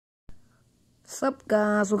What's up,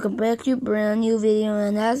 guys? Welcome back to a brand new video,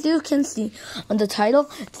 and as you can see on the title,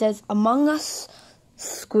 it says Among Us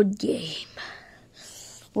Squid Game.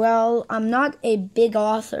 Well, I'm not a big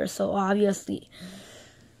author, so obviously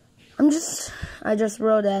I just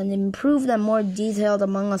wrote an improved and more detailed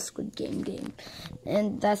Among Us Squid game.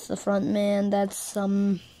 And that's the front man, that's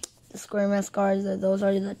the square mask guys, those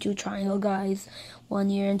are the two triangle guys, one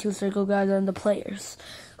ear and two circle guys, and the players.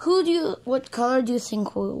 What color do you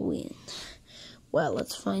think will win? Well,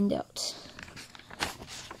 let's find out.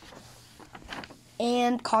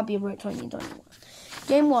 And copyright 2021.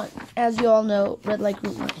 Game 1, as you all know, red light,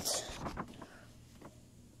 green light.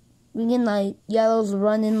 Green light, yellow's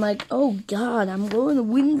running like, oh god, I'm going to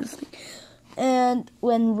win this thing. And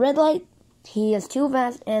when red light, he is too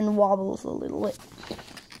fast and wobbles a little bit.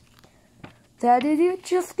 That idiot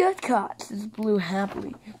just got caught, says blue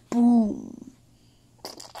happily. Boom.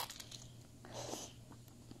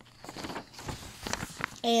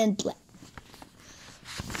 And black.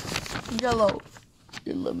 Yellow.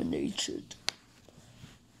 Eliminated.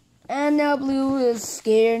 And now blue is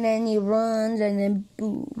scared and he runs and then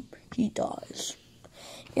boom, he dies.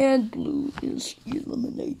 And blue is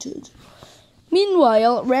eliminated.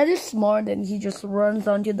 Meanwhile, red is smart and he just runs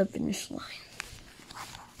onto the finish line.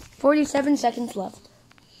 47 seconds left.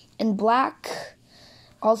 And black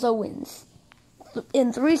also wins.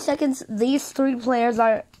 In 3 seconds, these three players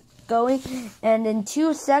are going, and in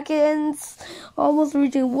 2 seconds, almost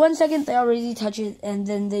reaching 1 second, they already touch it, and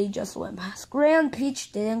then they just went past. Gray and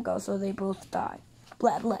Peach didn't go, so they both died.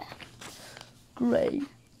 Blah, blah. Gray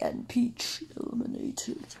and Peach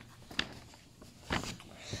eliminated.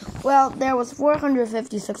 Well, there was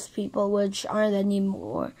 456 people, which aren't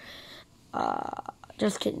anymore.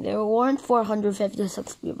 Just kidding. There weren't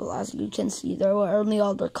 456 people, as you can see. There were only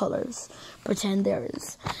all the colors. Pretend there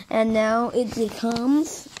is. And now it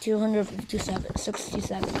becomes 257,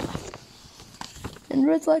 67 left. And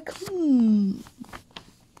Red's like,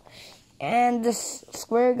 And this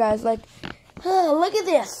square guy's like, oh, look at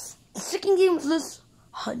this. The second game was this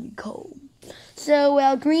honeycomb. So,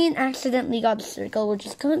 well, green accidentally got a circle, which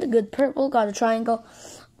is kind of good. Purple got a triangle.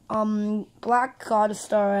 Black got a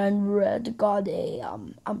star, and red got a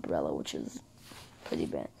umbrella, which is pretty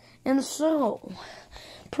bad. And so,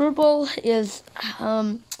 purple is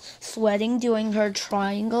sweating doing her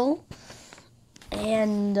triangle,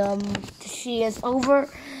 and she is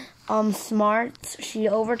smart. She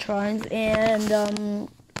over-tries and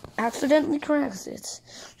accidentally cracks it.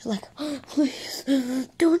 She's like, oh, please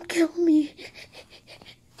don't kill me.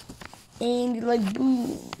 And like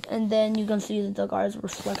boom, and then you can see the guard's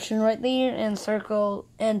reflection right there, and circle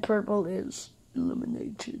and purple is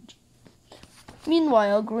eliminated.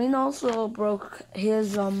 Meanwhile, green also broke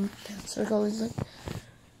his circle. He's like,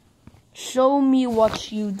 show me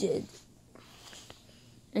what you did.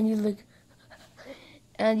 And he's like,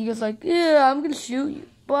 yeah, I'm gonna shoot you.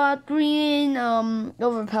 But green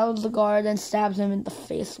overpowers the guard and stabs him in the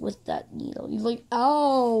face with that needle. He's like,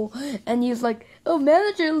 ow! And he's like, oh,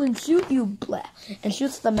 manager, let me shoot you, blah. And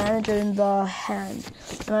shoots the manager in the hand.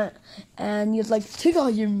 And he's like, take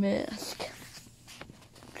off your mask.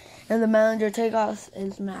 And the manager takes off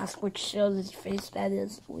his mask, which shows his face that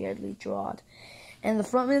is weirdly drawn. And the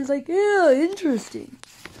front man's like, yeah, interesting.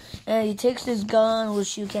 And he takes his gun,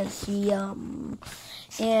 which you can see,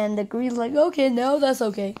 and the green's like, okay, no, that's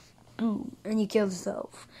okay. Boom. And he kills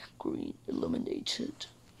himself. Green eliminated.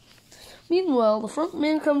 Meanwhile, the front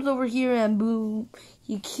man comes over here and boom,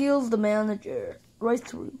 he kills the manager right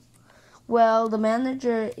through. Well,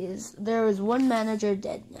 there is one manager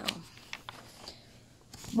dead now.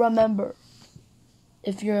 Remember,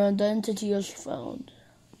 if your identity is found,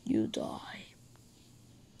 you die.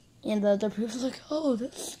 And the other person's like, oh,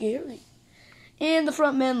 that's scary. And the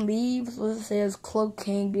front man leaves with his cloak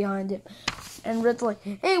hanging behind him. And Red's like,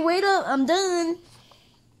 hey, wait up, I'm done.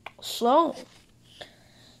 So,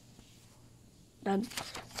 then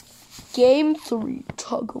Game 3,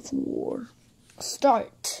 Tug of War.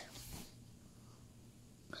 Start.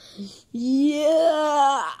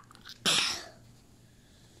 Yeah.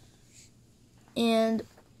 And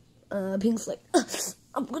Pink's like,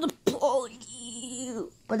 I'm gonna pull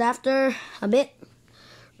you. But after a bit,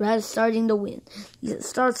 Red is starting to win. He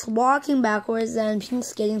starts walking backwards, and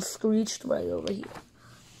Pink's getting screeched right over here.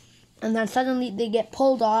 And then suddenly they get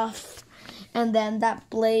pulled off, and then that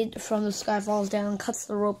blade from the sky falls down and cuts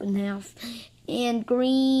the rope in half. And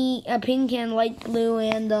Pink and light blue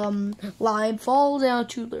and lime fall down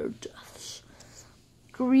to their deaths.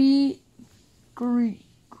 Green,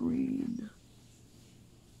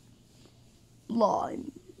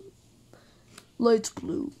 lime, light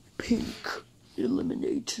blue, pink.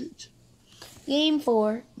 Eliminated. Game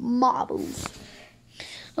 4, marbles.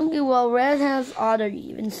 Okay, well, red has odd or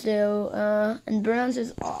even, so, and bronze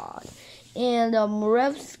is odd. And,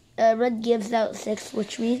 red gives out 6,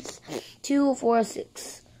 which means 2, 4,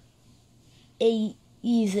 6. A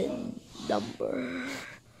even number.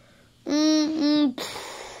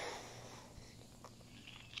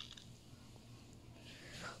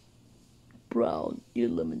 Brown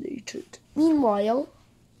eliminated. Meanwhile,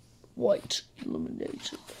 white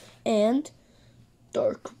eliminated. And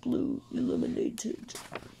dark blue eliminated.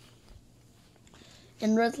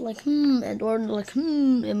 And red's like, and orange like,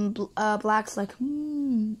 and black's like,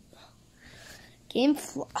 Game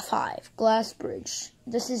 5, Glass Bridge.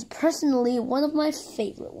 This is personally one of my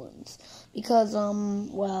favorite ones. Because,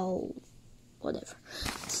 well, whatever.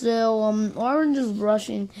 So, orange is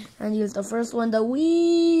rushing, and he's the first one to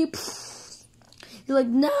weep. He's like,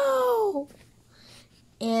 no!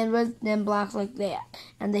 And red and black's like that.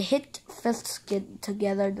 And they hit fists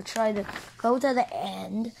together to try to go to the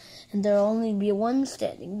end. And there'll only be one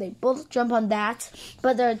standing. They both jump on that,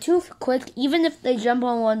 but they're too quick. Even if they jump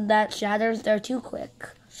on one that shatters, they're too quick.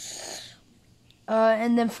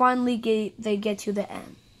 And then finally they get to the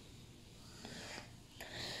end.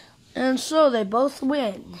 And so they both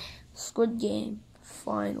win. Squid Game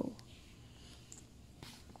final.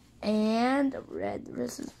 And red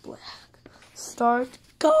versus black. Start,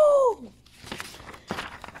 go!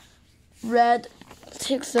 Red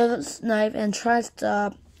takes the knife and tries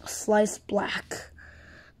to slice black,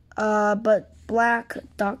 but black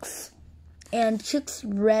ducks and kicks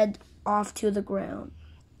red off to the ground.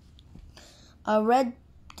 Red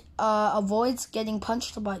avoids getting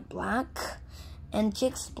punched by black and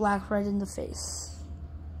kicks black right in the face.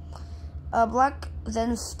 Black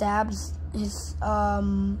then stabs his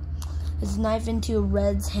knife into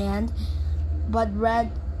red's hand, but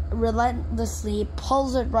red relentlessly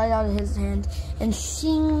pulls it right out of his hand and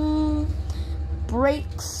shing,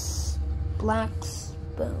 breaks black's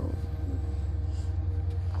bone.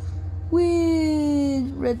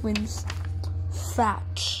 Win! Red wins.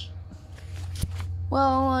 Fetch.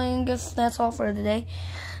 Well, I guess that's all for today.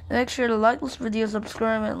 Make sure to like this video,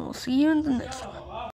 subscribe, and we'll see you in the next one.